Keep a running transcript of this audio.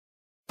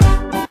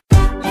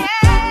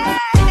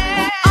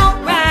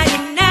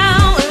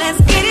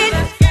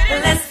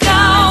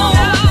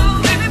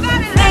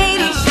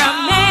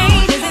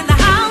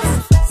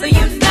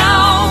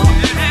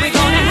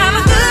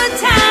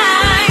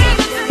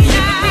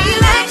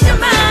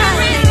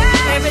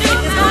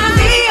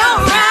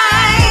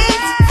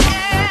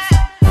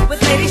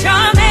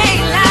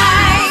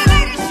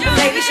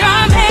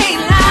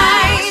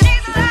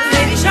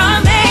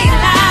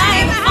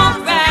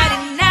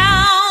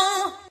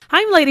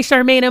Lady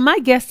Charmaine, and my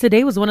guest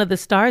today was one of the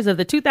stars of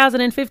the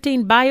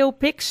 2015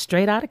 biopic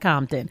Straight Outta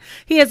Compton.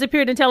 He has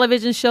appeared in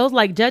television shows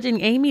like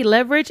Judging Amy,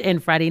 Leverage,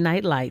 and Friday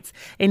Night Lights.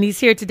 And he's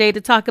here today to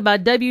talk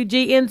about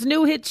WGN's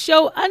new hit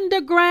show,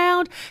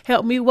 Underground.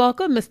 Help me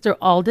welcome Mr.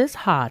 ALDIS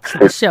HODGE to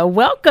the show.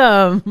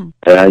 Welcome.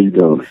 Hey, how you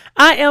doing?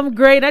 I am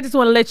great. I just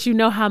want to let you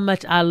know how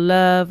much I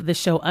love the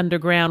show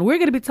Underground. We're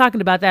going to be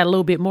talking about that a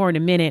little bit more in a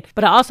minute.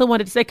 But I also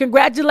wanted to say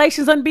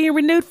congratulations on being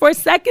renewed for a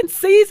second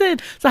season.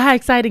 So how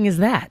exciting is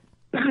that?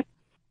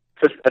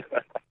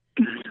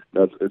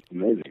 It's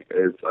amazing.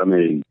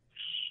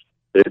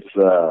 It's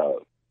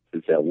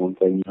that one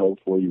thing you hope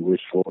for, you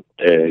wish for,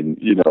 and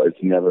it's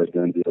never a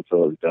done deal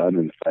until it's done.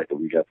 And the fact that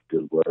we got the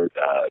good word,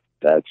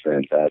 that's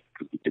fantastic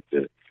because we get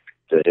to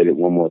hit it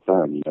one more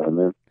time. You know what I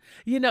mean?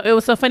 It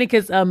was so funny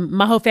because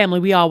my whole family,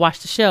 we all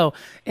watched the show,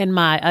 and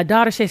my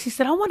daughter she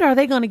said, I wonder, are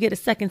they going to get a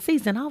second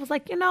season? I was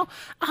like, I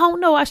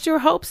don't know. I sure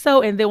hope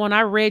so. And then when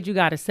I read you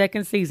got a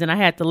second season, I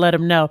had to let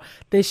them know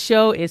this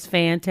show is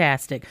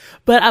fantastic.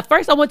 But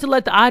first, I want to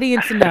let the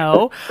audience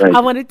know, I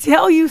want to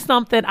tell you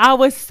something. I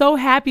was so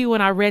happy when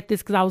I read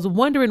this because I was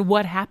wondering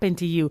what happened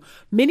to you.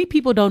 Many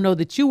people don't know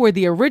that you were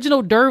the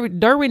original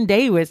Derwin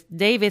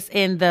Davis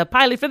in the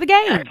pilot for the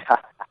game.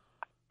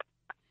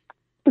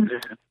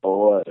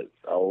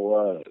 I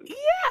was. Yeah.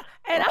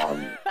 And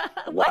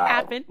what wow.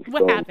 happened?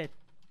 What happened?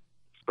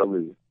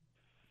 Honestly,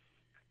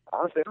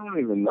 I don't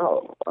even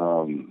know.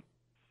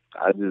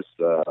 I just,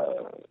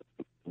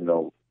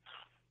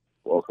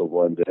 woke up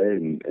one day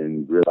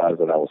and realized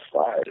that I was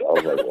fired. I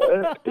was like,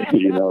 what?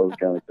 It was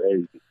kind of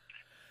crazy.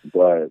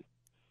 But,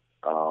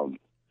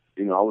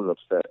 I was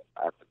upset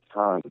at the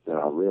time, but then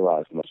I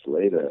realized much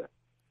later,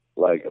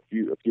 like a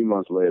few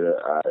months later,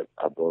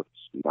 I booked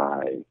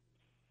my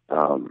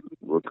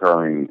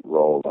recurring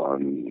role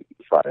on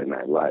Friday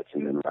Night Lights,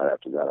 and then right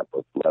after that I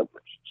booked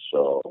Leverage.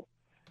 So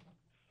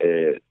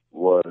it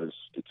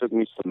took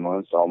me some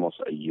months, almost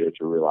a year,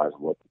 to realize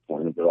what the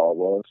point of it all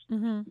was.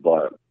 Mm-hmm.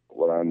 But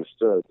what I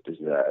understood is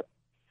that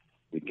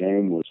the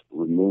game was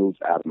removed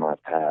out of my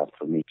path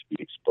for me to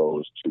be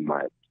exposed to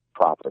my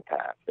proper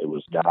path. It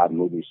was God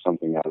moving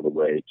something out of the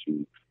way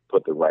to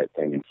put the right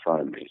thing in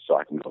front of me so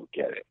I can go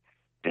get it.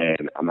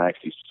 And I'm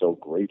actually so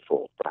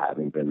grateful for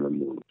having been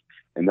removed.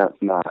 And that's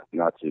not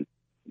to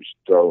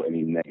throw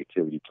any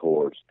negativity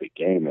towards the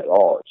game at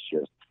all. It's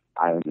just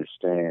I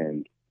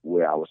understand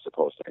where I was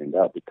supposed to end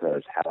up,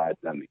 because had I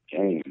done the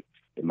game,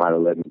 it might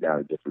have led me down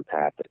a different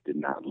path that did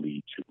not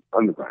lead to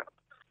Underground.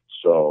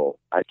 So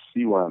I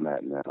see where I'm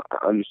at now.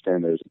 I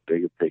understand there's a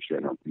bigger picture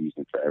and a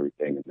reason for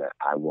everything, and that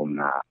I will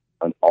not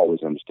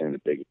always understand the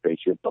bigger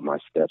picture, but my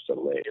steps are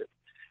layered.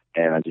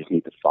 And I just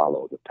need to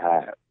follow the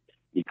path,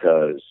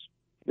 because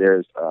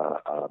there's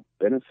a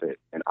benefit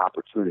and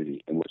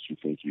opportunity in what you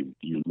think you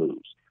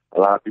lose. A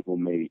lot of people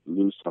may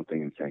lose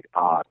something and think,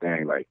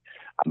 dang, like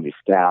I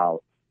missed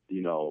out,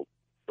 the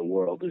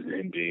world is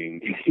ending,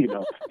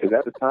 because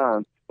at the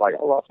time, like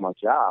I lost my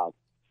job,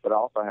 but I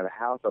also had a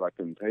house that I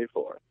couldn't pay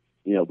for,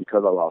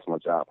 because I lost my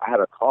job. I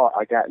had a car,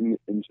 I got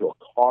into a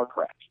car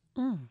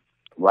crash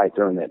right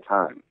during that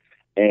time.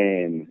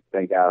 And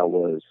thank God I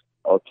was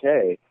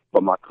okay,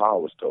 but my car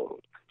was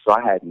totaled. So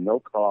I had no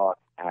car,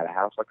 I had a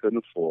house I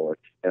couldn't afford,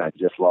 and I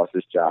just lost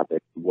this job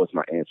that was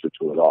my answer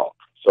to it all.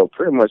 So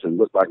pretty much it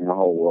looked like my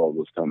whole world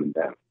was coming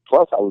down.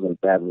 Plus I was in a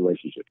bad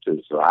relationship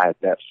too, so I had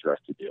that stress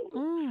to deal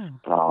with.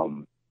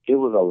 It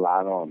was a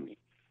lot on me.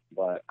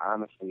 But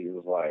honestly, it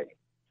was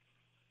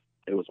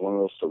one of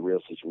those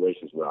surreal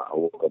situations where I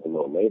woke up a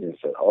little later and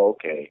said,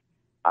 okay,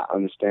 I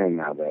understand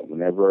now that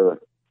whenever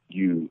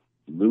you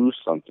lose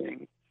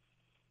something,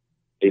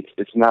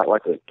 it's not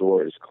like a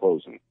door is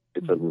closing.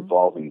 It's a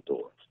revolving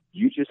door.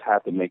 You just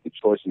have to make the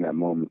choice in that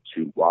moment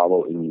to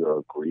wallow in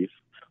your grief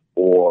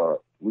or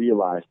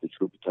realize the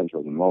true potential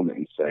of the moment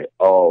and say,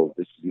 oh,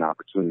 this is an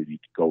opportunity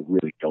to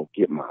really go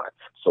get mine.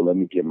 So let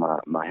me get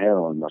my head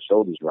on, my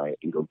shoulders right,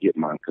 and go get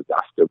mine, because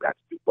I still got to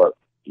do work.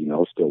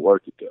 Still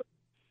work to do.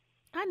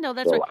 I know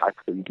that's right. So I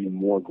couldn't be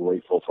more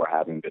grateful for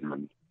having been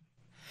removed.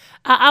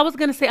 I was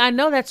going to say, I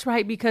know that's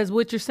right, because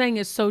what you're saying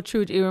is so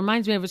true. It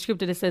reminds me of a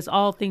scripture that says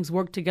all things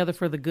work together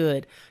for the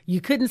good.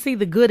 You couldn't see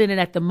the good in it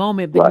at the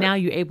moment, but now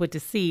you're able to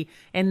see,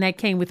 and that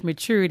came with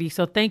maturity.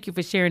 So thank you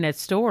for sharing that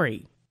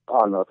story.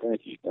 Oh, no,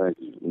 thank you. And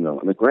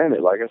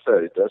granted, like I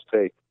said, it does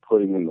take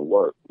putting in the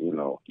work.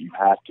 You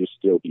have to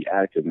still be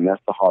active, and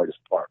that's the hardest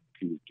part.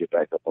 People get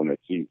back up on their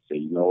feet and say,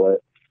 you know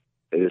what,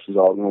 this is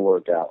all going to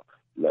work out.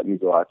 Let me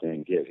go out there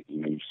and get it.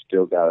 You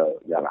still gotta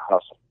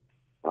hustle.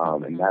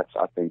 And that's,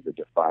 I think, the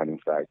defining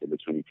factor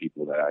between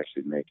people that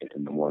actually make it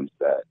and the ones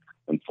that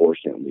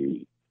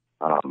unfortunately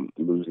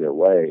lose their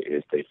way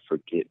is they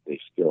forget they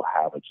still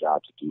have a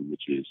job to do,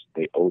 which is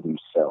they owe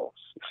themselves,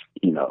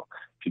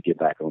 to get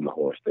back on the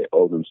horse. They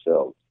owe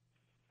themselves,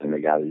 and they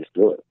got to just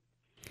do it.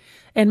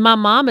 And my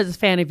mom is a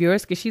fan of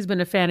yours because she's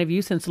been a fan of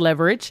you since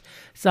Leverage.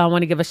 So I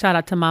want to give a shout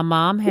out to my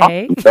mom.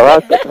 Hey.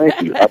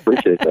 Thank you. I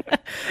appreciate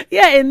that.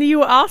 Yeah, and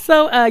you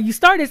also, you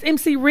started as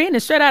MC Ren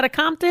and Straight Outta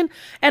Compton.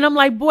 And I'm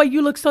like, boy,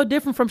 you look so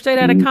different from Straight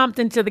Outta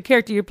Compton to the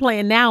character you're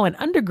playing now in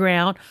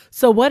Underground.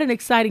 So what an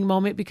exciting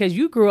moment, because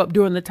you grew up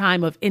during the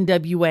time of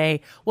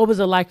NWA. What was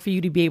it like for you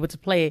to be able to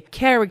play a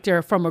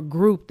character from a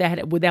group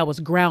that was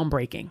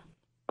groundbreaking?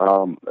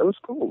 It was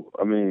cool.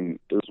 I mean,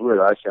 it was weird.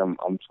 Actually,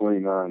 I'm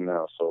 29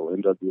 now, so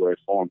NWA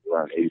formed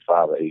around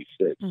 85 or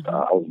 86. I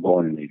was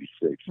born in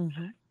 86.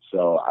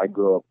 So I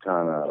grew up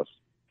kind of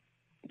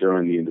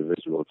during the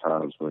individual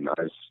times when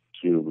Ice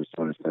Cube was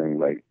doing his thing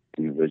like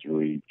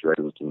individually, Dre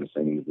was doing his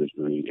thing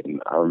individually,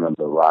 and I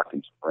remember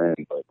rocking to Ren,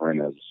 but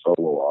Ren as a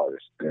solo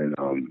artist. And,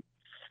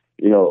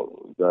 you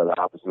know, the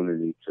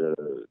opportunity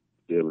to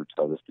be able to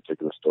tell this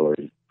particular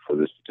story for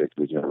this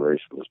particular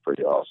generation was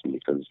pretty awesome,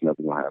 because it's never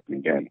going to happen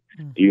again.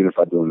 Even if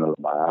I do another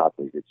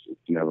biopic, it's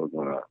never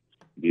going to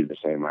be the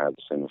same or have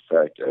the same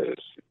effect as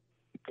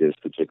this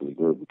particular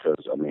group,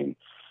 because, I mean,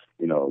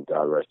 you know,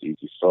 God rest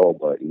easy soul,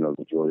 but, you know,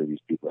 the majority of these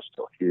people are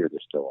still here. They're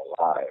still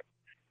alive.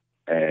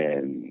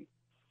 And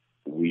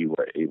we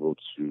were able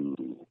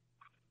to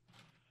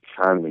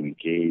kind of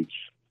engage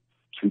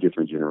two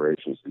different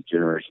generations, the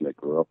generation that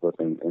grew up with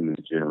him and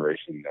the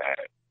generation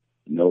that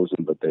knows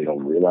him, but they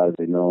don't realize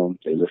they know him.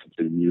 They listen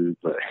to the music,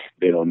 but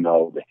they don't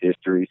know the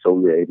history. So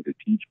we were able to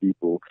teach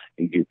people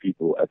and give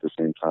people at the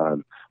same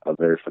time a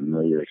very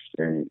familiar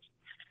experience.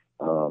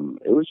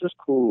 It was just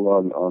cool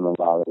on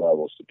a lot of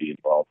levels to be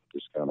involved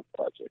with this kind of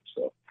project.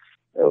 So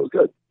it was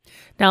good.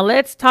 Now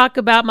let's talk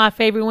about my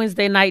favorite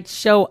Wednesday night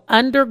show,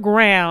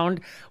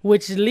 Underground,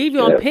 which leave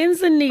you on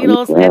pins and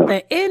needles at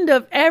the end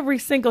of every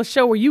single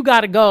show, where you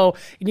got to go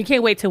and you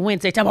can't wait till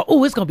Wednesday. Tell me,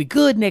 oh, it's going to be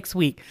good next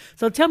week.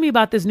 So tell me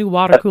about this new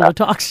water cooler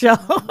talk show.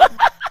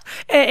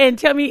 and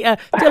tell me, to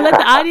let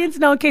the audience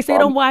know, in case they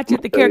don't watch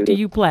it, the character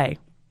you play.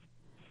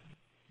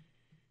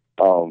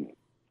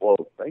 Well,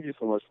 thank you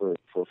so much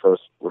for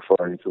first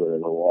referring to it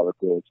as a water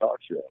cooler talk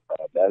show.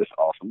 That is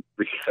awesome,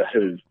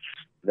 because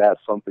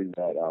that's something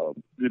that,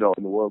 you know,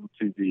 in the world of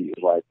TV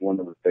is like one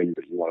of the things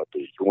that you want to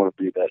be. You want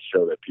to be that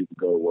show that people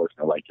go to work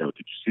and are like, yo, did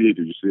you see it?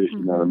 Did you see it?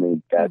 You know what I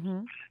mean?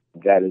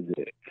 That is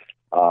it.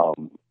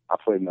 I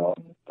play Mel.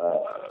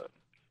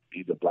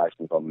 He's a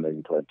blacksmith on the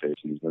Megan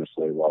plantation. He's been a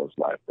slave all his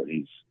life, but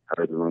he's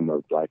heard the rumor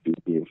of black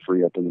people being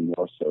free up in the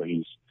north, so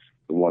he's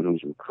the one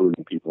who's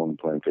recruiting people on the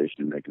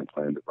plantation and making a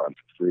plan to run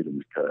for freedom,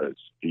 because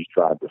he's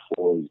tried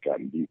before, he's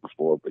gotten beat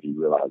before, but he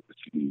realized that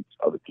he needs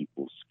other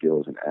people's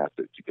skills and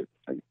assets to get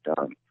the thing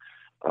done.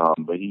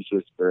 But he's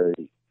just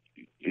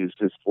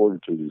his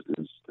fortitude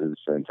is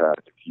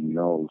fantastic. He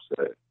knows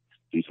that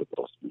he's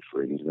supposed to be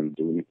free, and he's going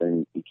to do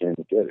anything he can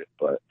to get it.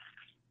 But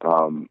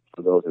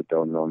for those that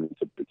don't know him,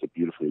 it's a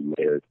beautifully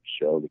layered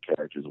show. The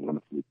characters are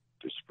wonderfully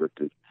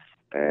descriptive,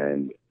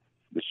 and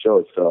the show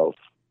itself,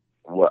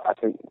 what I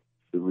think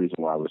the reason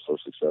why we're so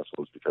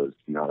successful is because it's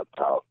not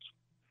about,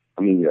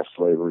 I mean, yes,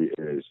 slavery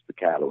is the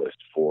catalyst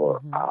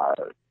for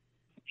our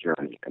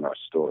journey and our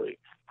story.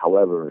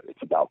 However,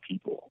 it's about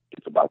people.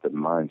 It's about the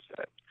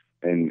mindset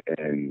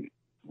and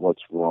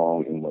what's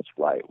wrong and what's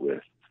right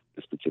with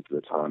this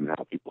particular time and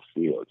how people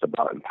feel. It's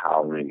about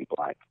empowering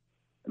Black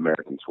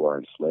Americans who are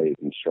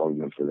enslaved and showing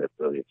them for their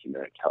brilliance and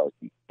their intelligence.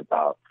 It's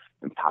about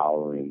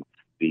empowering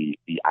the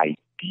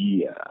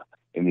idea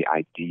and the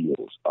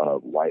ideals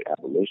of white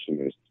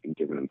abolitionists and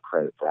giving them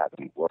credit for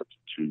having worked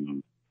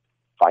to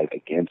fight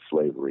against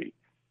slavery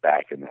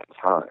back in that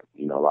time.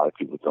 You know, a lot of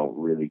people don't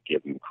really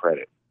give them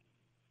credit.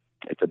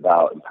 It's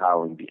about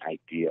empowering the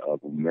idea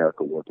of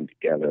America working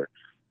together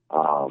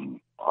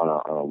on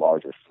a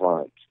larger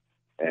front,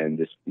 and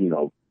this, you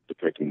know,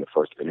 depicting the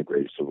first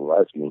integrated civil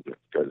rights movement,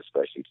 because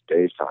especially in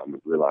today's time, we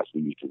realize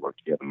we need to work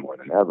together more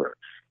than ever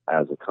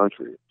as a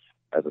country,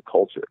 as a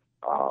culture,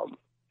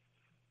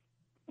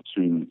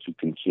 to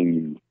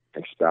continue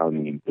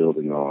expounding and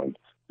building on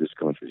this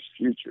country's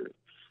future.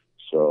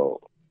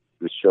 So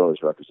this show is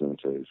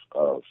representative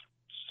of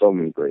so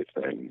many great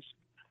things,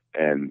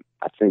 and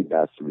I think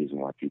that's the reason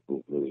why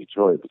people really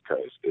enjoy it,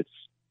 because it's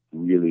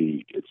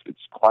really, it's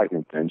quite an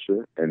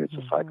adventure, and it's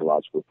a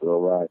psychological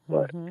thrill ride,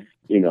 but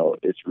you know,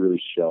 it's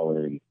really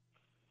showing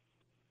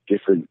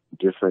different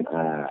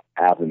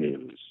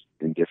avenues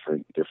and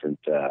different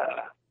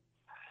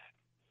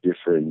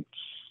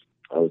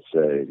I would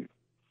say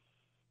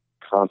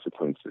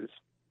consequences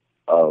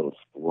of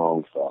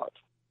wrong thought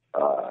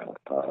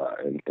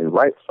and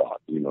right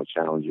thought, you know,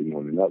 challenging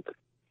one another.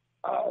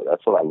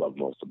 That's what I love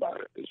most about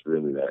it. It's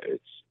really that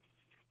it's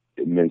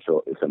a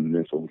mental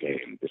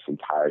game. This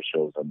entire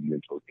show is a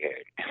mental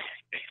game.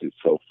 It's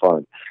so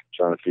fun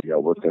trying to figure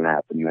out what's going to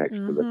happen next.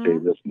 Because I tell you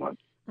this month,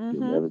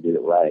 you'll never get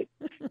it right.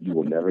 You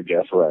will never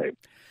guess right.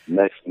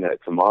 Next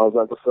tomorrow's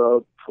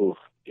episode, y'all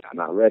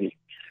not ready.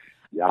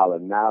 Y'all are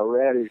not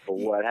ready for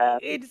what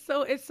happened.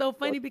 It's so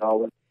funny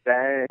because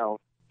down.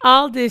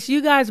 Aldis,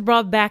 you guys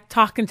brought back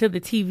talking to the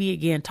TV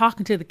again,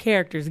 talking to the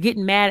characters,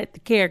 getting mad at the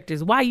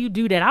characters. Why you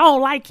do that? I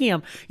don't like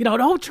him.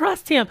 Don't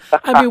trust him.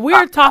 I mean,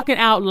 we're talking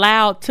out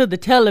loud to the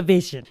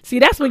television. See,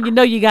 that's when you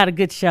know you got a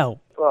good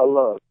show. I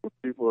love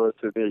people are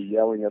sitting there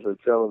yelling at the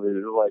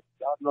television. They're like,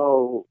 y'all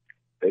know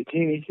they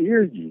can't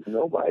hear you.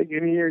 Nobody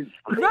can hear you.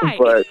 Right.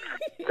 But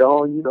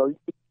you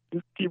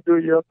just keep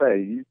doing your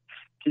thing. You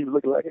keep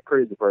looking like a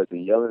crazy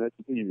person yelling at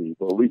the TV.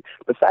 But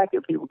the fact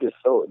that people get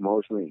so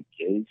emotionally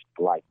engaged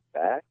like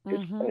that is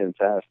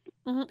fantastic.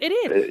 Mm-hmm. It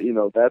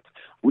is.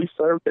 We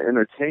serve to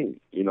entertain.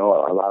 A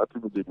lot of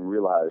people didn't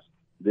realize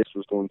this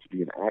was going to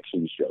be an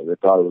action show. They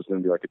thought it was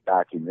going to be like a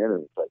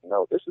documentary. It's like,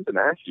 no, this is an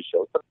action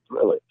show. It's a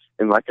thriller.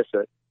 And like I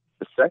said,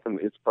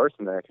 it's first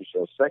an action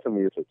show.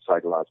 Secondly, it's a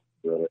psychological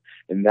thriller.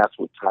 And that's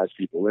what ties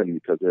people in,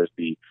 because there's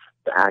the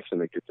action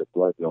that gets their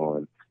blood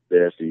going.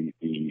 There's the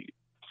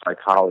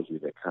psychology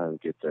that kind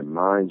of gets their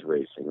minds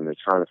racing, and they're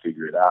trying to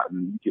figure it out.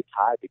 And you get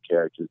tied to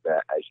characters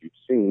that, as you've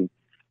seen,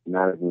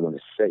 not everyone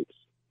is safe.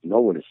 No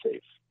one is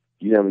safe.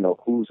 You never know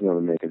who's going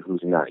to make it,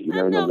 who's not. You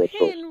never know what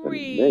choice is going to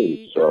be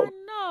made. So,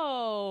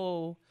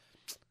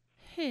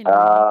 Henry.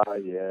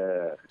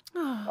 Yeah.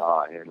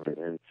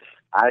 Henry.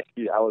 I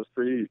was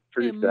pretty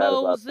sad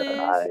about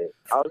that.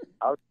 I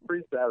was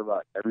pretty sad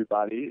about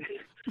everybody.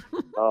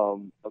 I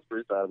was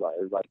pretty sad about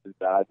everybody who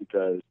died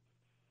because,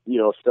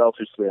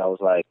 selfishly, I was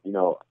like,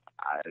 now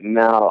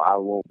I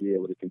won't be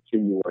able to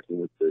continue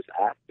working with this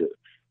actor.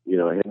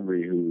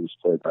 Henry, who's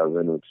played by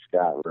Renwick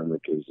Scott.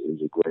 Renwick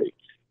is a great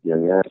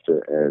young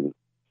actor, and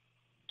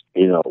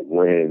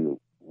when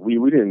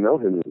we didn't know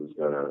Henry was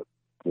gonna,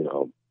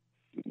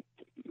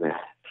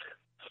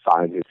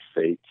 find his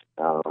fate.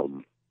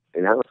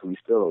 And honestly, we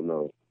still don't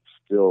know.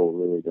 Still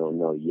really don't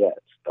know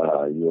yet.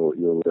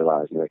 You'll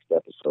realize next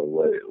episode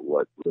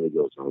what really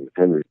goes on with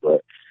Henry.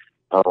 But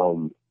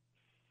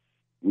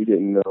we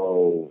didn't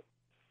know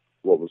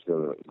what was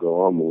going to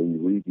go on. But when you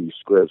read these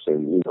scripts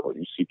and you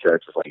see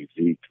characters like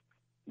Zeke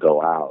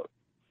go out,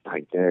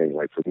 like dang,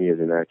 like for me as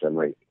an actor, I'm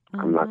like,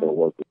 I'm not going to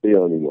work with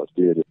Theo anymore.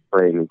 Theo just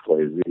trained and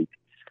play Zeke.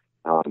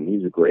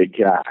 He's a great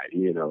guy,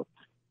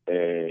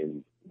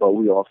 but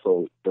we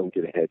also don't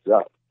get a heads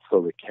up.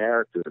 So the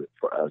character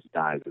for us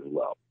dies as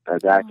well.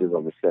 As actors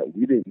on the set,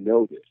 we didn't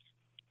know this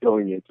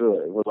going into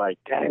it. We're like,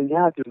 dang, the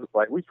actors was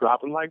like, we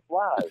dropping like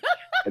flies.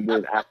 And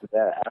then after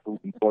that, after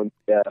we mourn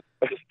the death,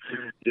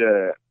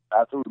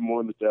 after we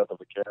mourn the death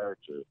of a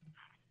character,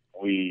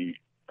 we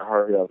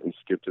hurry up and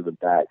skip to the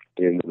back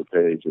end of the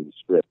page of the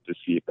script to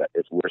see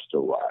if we're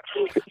still alive.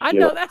 I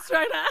know, that's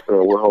right.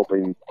 So we're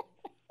hoping.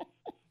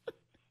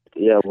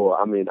 Yeah, well,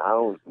 I mean,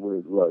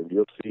 look,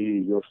 you'll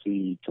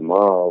see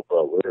tomorrow,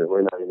 but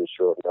we're not even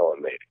sure if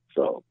Noah made it.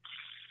 So,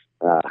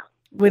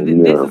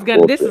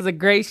 this is a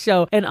great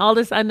show. And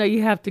Aldis, I know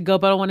you have to go,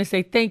 but I want to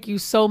say thank you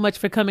so much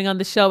for coming on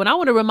the show. And I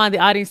want to remind the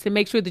audience to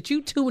make sure that you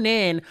tune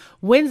in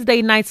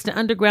Wednesday nights to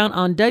Underground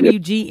on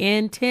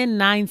WGN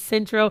 10/9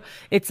 Central.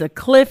 It's a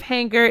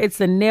cliffhanger.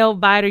 It's a nail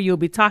biter. You'll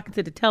be talking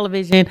to the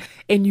television,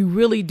 and you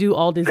really do,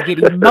 Aldis, get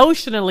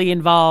emotionally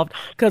involved,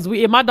 because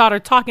my daughter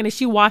talking and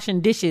she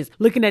washing dishes,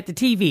 looking at the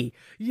TV,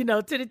 to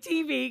the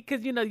TV,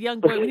 because, the young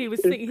boy, when he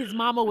was singing, his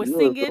mama was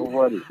singing.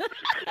 So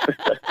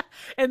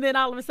and then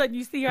all of a sudden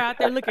you see her out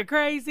there looking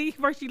crazy.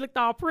 First she looked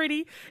all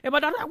pretty, and my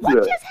daughter like, what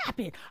just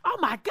happened? Oh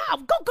my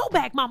God, go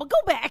back, mama, go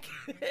back.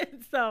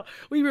 So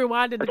we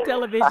rewinded the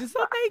television.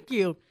 So thank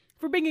you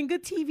for bringing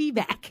good TV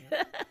back.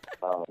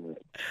 Oh, man.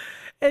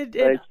 and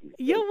thank you.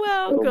 You're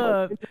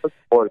welcome.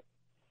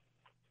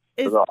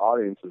 Because our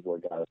audience is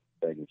what got us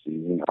the second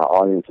season. Our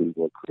audience is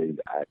what created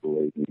the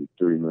accolades and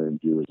 3 million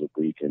viewers a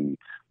week and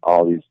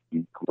all these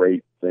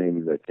great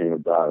things that came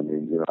about. I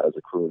mean, as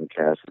a crew and a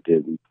cast,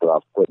 we put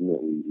our foot in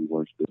it. We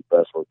wanted to do the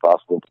best way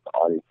possible, but the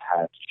audience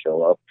had to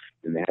show up,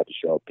 and they had to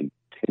show up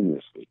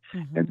continuously.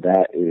 Mm-hmm. And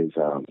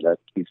that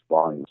speaks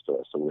volumes to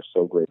us. So we're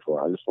so grateful.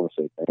 I just want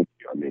to say thank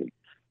you. I mean,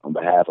 on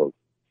behalf of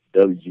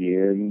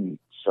WGN,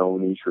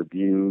 Sony,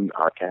 Tribune,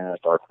 our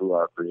cast, our crew,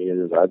 our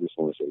creators, I just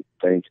want to say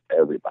thanks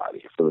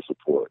everybody for the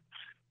support.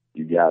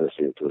 You got us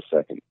here to a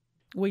second.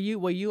 Well,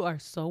 you are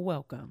so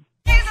welcome.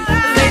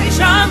 Lady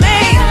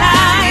Charmaine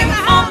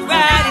live on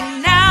Friday